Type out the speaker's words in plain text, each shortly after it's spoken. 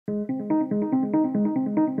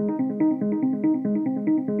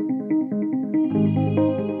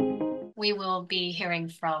we will be hearing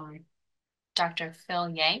from Dr. Phil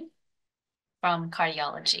Yang from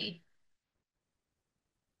cardiology.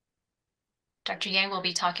 Dr. Yang will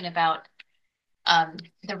be talking about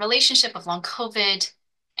the relationship of long COVID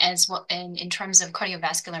as well in terms of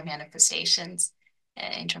cardiovascular manifestations,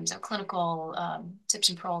 in terms of clinical tips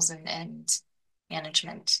and pearls and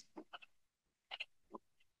management.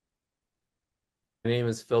 My name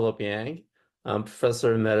is Philip Yang. I'm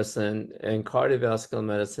professor of medicine and cardiovascular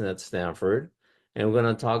medicine at Stanford. And we're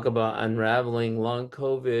going to talk about unraveling long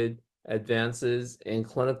COVID advances in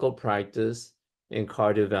clinical practice in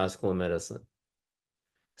cardiovascular medicine.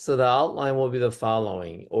 So the outline will be the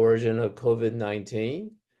following: origin of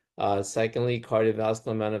COVID-19, secondly,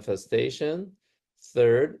 cardiovascular manifestation,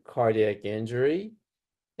 third, cardiac injury,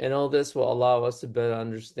 and all this will allow us to better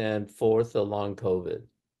understand fourth, the long COVID.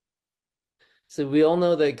 So we all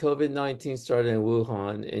know that COVID-19 started in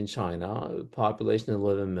Wuhan in China, a population of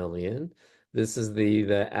 11 million. This is the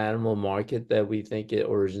animal market that we think it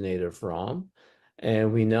originated from.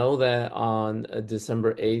 And we know that on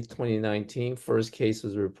December 8th, 2019, first case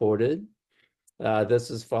was reported. This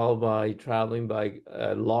was followed by traveling by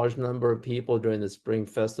a large number of people during the Spring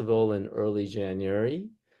Festival in early January.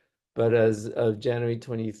 But as of January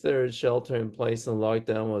 23rd, shelter in place and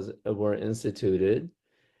lockdown were instituted.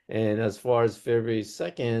 And as far as February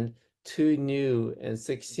 2nd, 2 new and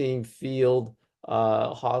 16 field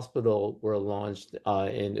hospital were launched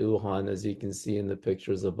in Wuhan, as you can see in the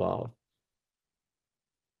pictures above.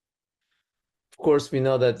 Of course, we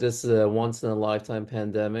know that this is a once-in-a-lifetime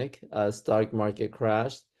pandemic. Stock market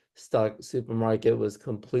crashed. Stock supermarket was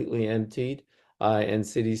completely emptied, and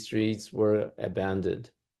city streets were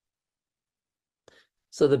abandoned.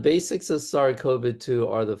 So the basics of SARS-CoV-2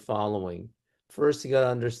 are the following. First, you got to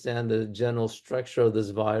understand the general structure of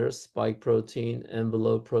this virus: spike protein,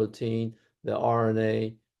 envelope protein, the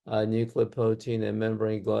RNA, nucleoprotein, and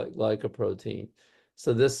membrane glycoprotein.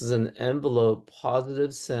 So this is an envelope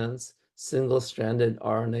positive sense single-stranded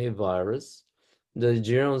RNA virus. The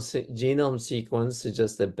genome sequence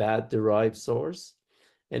suggests a bat-derived source,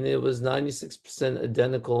 and it was 96%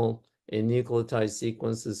 identical in nucleotide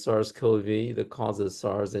sequence to SARS-CoV, the cause of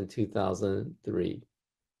SARS in 2003.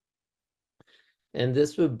 And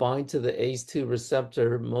this would bind to the ACE2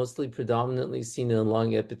 receptor, mostly predominantly seen in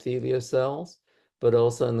lung epithelial cells, but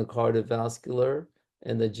also in the cardiovascular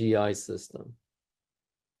and the GI system.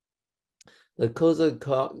 The causes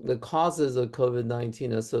of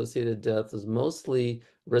COVID-19 associated death is mostly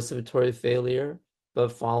respiratory failure,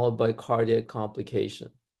 but followed by cardiac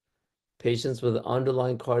complication. Patients with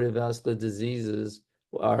underlying cardiovascular diseases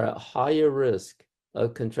are at higher risk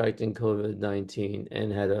of contracting COVID-19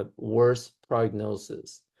 and had a worse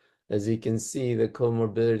prognosis. As you can see, the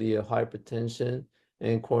comorbidity of hypertension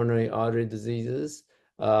and coronary artery diseases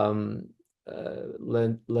led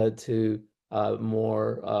to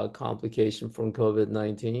more complication from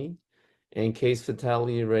COVID-19, and case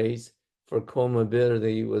fatality rates for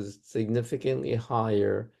comorbidity was significantly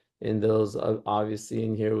higher in those obviously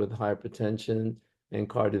in here with hypertension and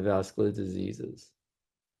cardiovascular diseases.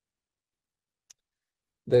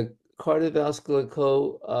 The cardiovascular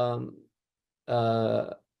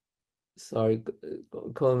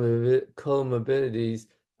comorbidities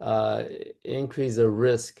increase the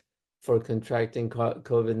risk for contracting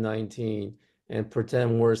COVID-19 and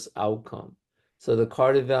portend worse outcome. So the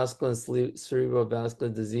cardiovascular and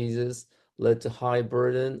cerebrovascular diseases led to high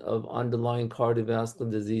burden of underlying cardiovascular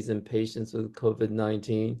disease in patients with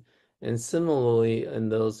COVID-19, and similarly in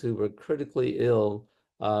those who were critically ill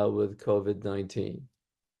with COVID-19.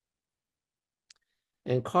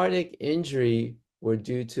 And cardiac injury were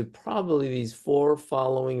due to probably these 4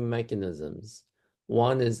 following mechanisms.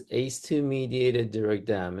 One is ACE2-mediated direct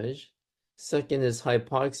damage. Second is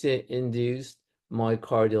hypoxia-induced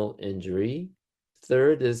myocardial injury.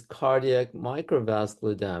 Third is cardiac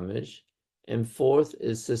microvascular damage. And fourth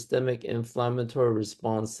is systemic inflammatory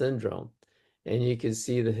response syndrome. And you can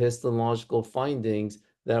see the histological findings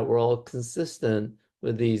that were all consistent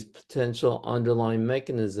with these potential underlying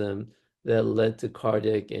mechanisms that led to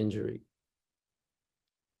cardiac injury.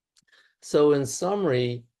 So in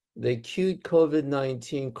summary, the acute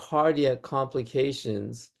COVID-19 cardiac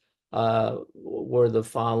complications were the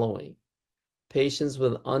following. Patients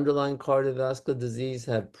with underlying cardiovascular disease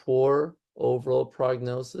had poor overall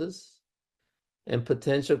prognosis, and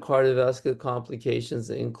potential cardiovascular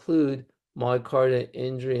complications include myocardial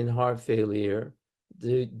injury and heart failure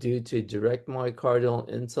due to direct myocardial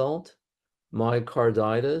insult,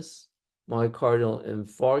 myocarditis, myocardial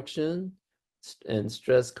infarction, and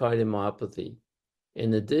stress cardiomyopathy.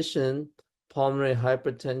 In addition, pulmonary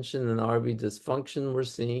hypertension and RV dysfunction were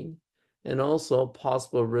seen, and also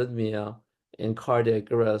possible arrhythmia and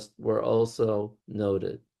cardiac arrest were also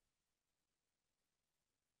noted.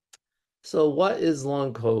 So what is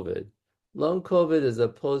long COVID? Long COVID is a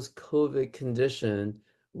post-COVID condition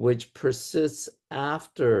which persists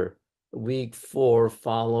after week 4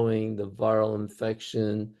 following the viral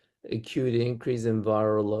infection, acute increase in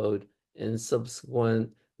viral load, and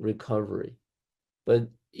subsequent recovery. But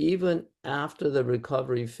even after the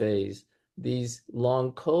recovery phase, these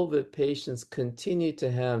long COVID patients continue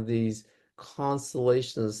to have these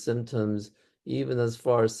constellation of symptoms even as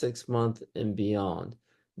far as 6 months and beyond.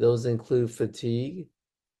 Those include fatigue,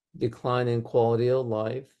 decline in quality of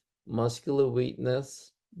life, muscular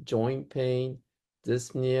weakness, joint pain,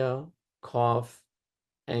 dyspnea, cough,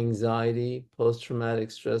 anxiety,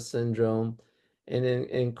 post-traumatic stress syndrome, and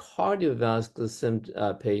in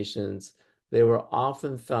cardiovascular patients, they were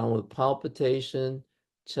often found with palpitation,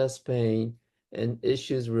 chest pain, and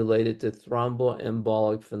issues related to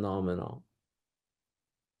thromboembolic phenomena.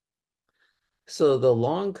 So the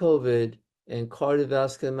long COVID and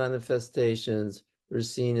cardiovascular manifestations were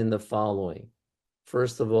seen in the following.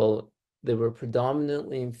 First of all, they were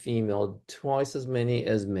predominantly in female, twice as many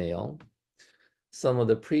as male. Some of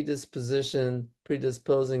the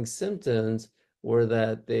predisposing symptoms were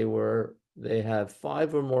that they had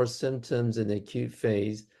 5 or more symptoms in the acute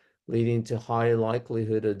phase, leading to high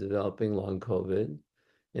likelihood of developing long COVID.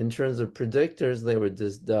 In terms of predictors, they were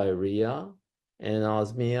diarrhea,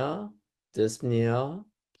 anosmia, dyspnea,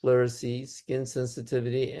 pleurisy, skin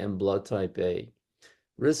sensitivity, and blood type A.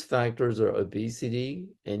 Risk factors are obesity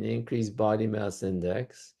and increased body mass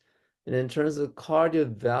index. And in terms of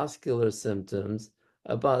cardiovascular symptoms,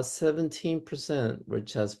 about 17% were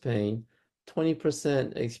chest pain,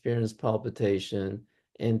 20% experienced palpitation,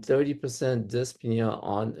 and 30% dyspnea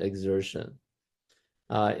on exertion.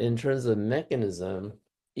 In terms of mechanism,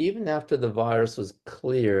 even after the virus was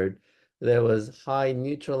cleared, there was high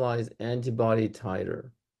neutralized antibody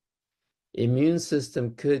titer. Immune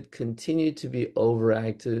system could continue to be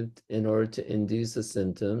overactive in order to induce the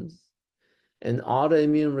symptoms. An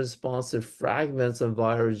autoimmune response to fragments of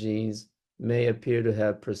viral genes may appear to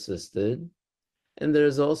have persisted. And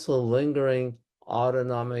there's also lingering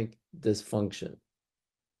autonomic dysfunction.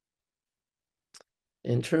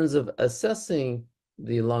 In terms of assessing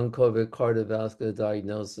the long COVID cardiovascular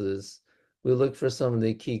diagnosis, we look for some of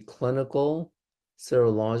the key clinical,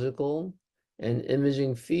 serological, and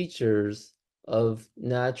imaging features of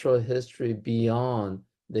natural history beyond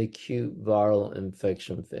the acute viral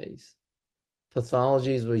infection phase.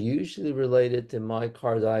 Pathologies were usually related to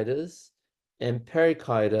myocarditis and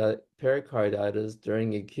pericarditis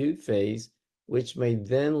during acute phase, which may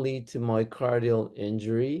then lead to myocardial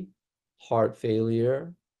injury, heart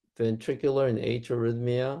failure, ventricular and atrial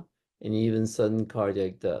arrhythmia, and even sudden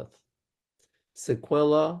cardiac death.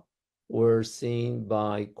 Sequelae were seen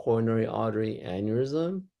by coronary artery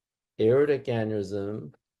aneurysm, aortic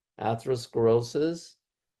aneurysm, atherosclerosis,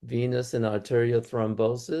 venous and arterial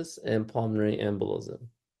thrombosis, and pulmonary embolism.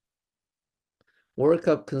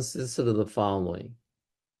 Workup consisted of the following.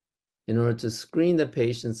 In order to screen the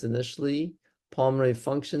patients initially, pulmonary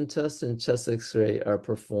function tests and chest X-ray are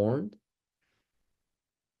performed.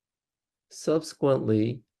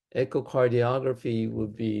 Subsequently, echocardiography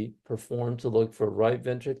would be performed to look for right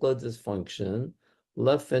ventricular dysfunction,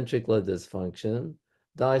 left ventricular dysfunction,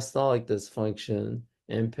 diastolic dysfunction,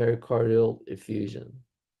 and pericardial effusion.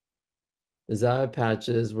 The Zaya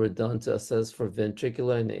patches were done to assess for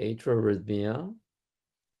ventricular and atrial arrhythmia,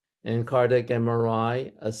 and cardiac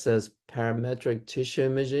MRI assessed parametric tissue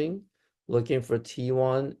imaging, looking for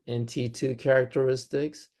T1 and T2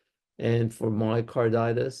 characteristics, and for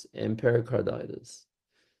myocarditis and pericarditis.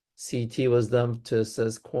 CT was done to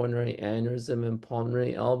assess coronary aneurysm and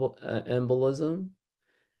pulmonary embolism,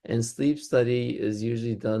 and sleep study is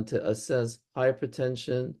usually done to assess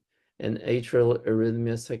hypertension and atrial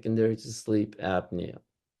arrhythmia secondary to sleep apnea.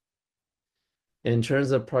 In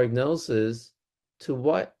terms of prognosis, to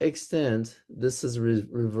what extent this is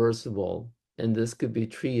reversible and this could be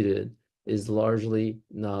treated is largely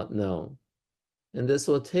not known. And this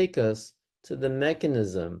will take us to the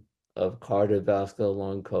mechanism of cardiovascular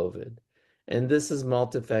long COVID. And this is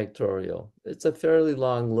multifactorial. It's a fairly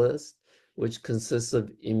long list, which consists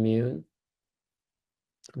of immune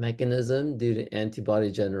mechanism due to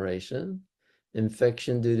antibody generation,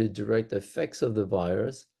 infection due to direct effects of the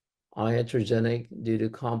virus, iatrogenic due to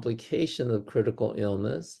complication of critical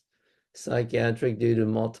illness, psychiatric due to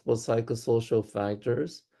multiple psychosocial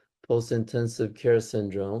factors, post-intensive care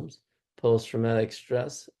syndromes, post-traumatic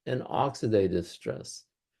stress, and oxidative stress.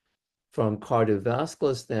 From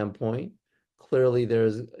cardiovascular standpoint, Clearly,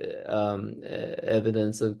 there's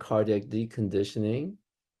evidence of cardiac deconditioning,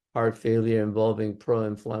 heart failure involving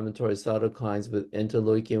pro-inflammatory cytokines with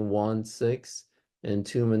interleukin-1, 6, and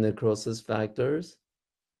tumor necrosis factors.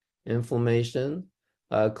 Inflammation,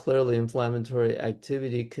 clearly inflammatory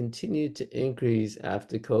activity continued to increase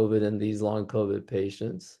after COVID in these long COVID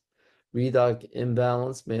patients. Redox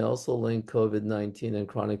imbalance may also link COVID-19 and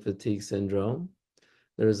chronic fatigue syndrome.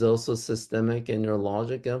 There's also systemic and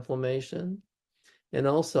neurologic inflammation, and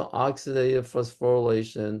also oxidative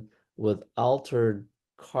phosphorylation with altered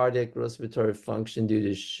cardiac respiratory function due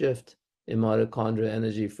to shift in mitochondrial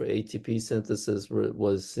energy for ATP synthesis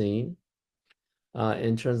was seen.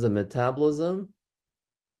 In terms of metabolism,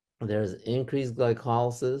 there's increased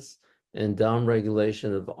glycolysis and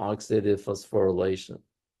downregulation of oxidative phosphorylation.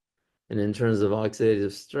 And in terms of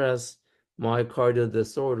oxidative stress, myocardial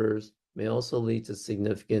disorders may also lead to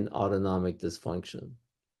significant autonomic dysfunction.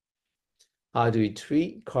 How do we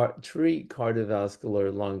treat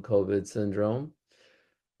cardiovascular long COVID syndrome?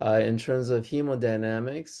 In terms of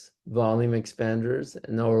hemodynamics, volume expanders,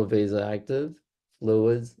 and oral vasoactive,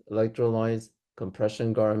 fluids, electrolytes,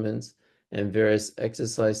 compression garments, and various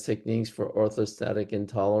exercise techniques for orthostatic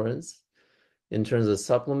intolerance. In terms of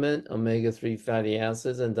supplement, omega-3 fatty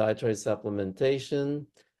acids and dietary supplementation,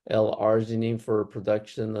 L-arginine for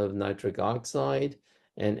production of nitric oxide,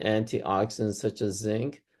 and antioxidants such as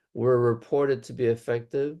zinc were reported to be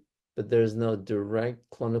effective, but there's no direct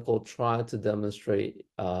clinical trial to demonstrate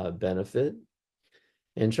benefit.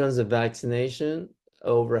 In terms of vaccination,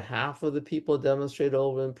 over half of the people demonstrated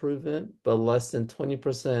overall improvement, but less than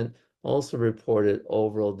 20% also reported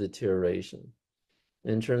overall deterioration.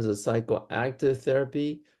 In terms of psychoactive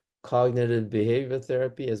therapy, cognitive behavior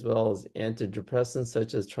therapy, as well as antidepressants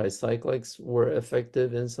such as tricyclics were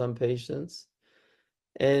effective in some patients.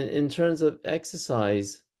 And in terms of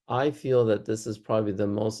exercise, I feel that this is probably the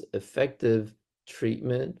most effective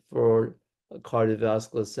treatment for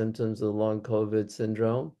cardiovascular symptoms of long COVID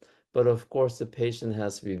syndrome. But of course, the patient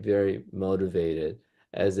has to be very motivated,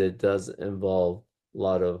 as it does involve a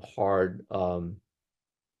lot of hard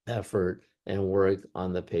effort and work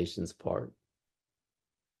on the patient's part.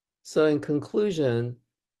 So in conclusion,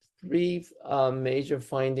 three major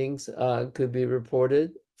findings could be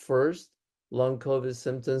reported. First, long COVID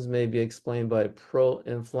symptoms may be explained by a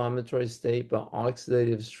pro-inflammatory state, by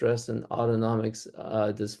oxidative stress and autonomic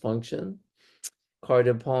dysfunction.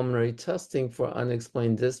 Cardiopulmonary testing for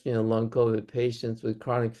unexplained dyspnea in long COVID patients with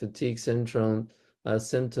chronic fatigue syndrome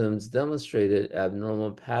symptoms demonstrated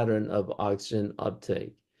abnormal pattern of oxygen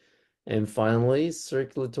uptake. And finally,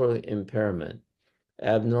 circulatory impairment,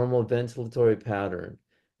 abnormal ventilatory pattern,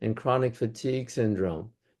 and chronic fatigue syndrome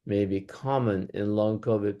may be common in long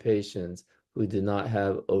COVID patients who do not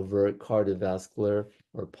have overt cardiovascular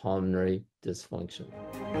or pulmonary dysfunction.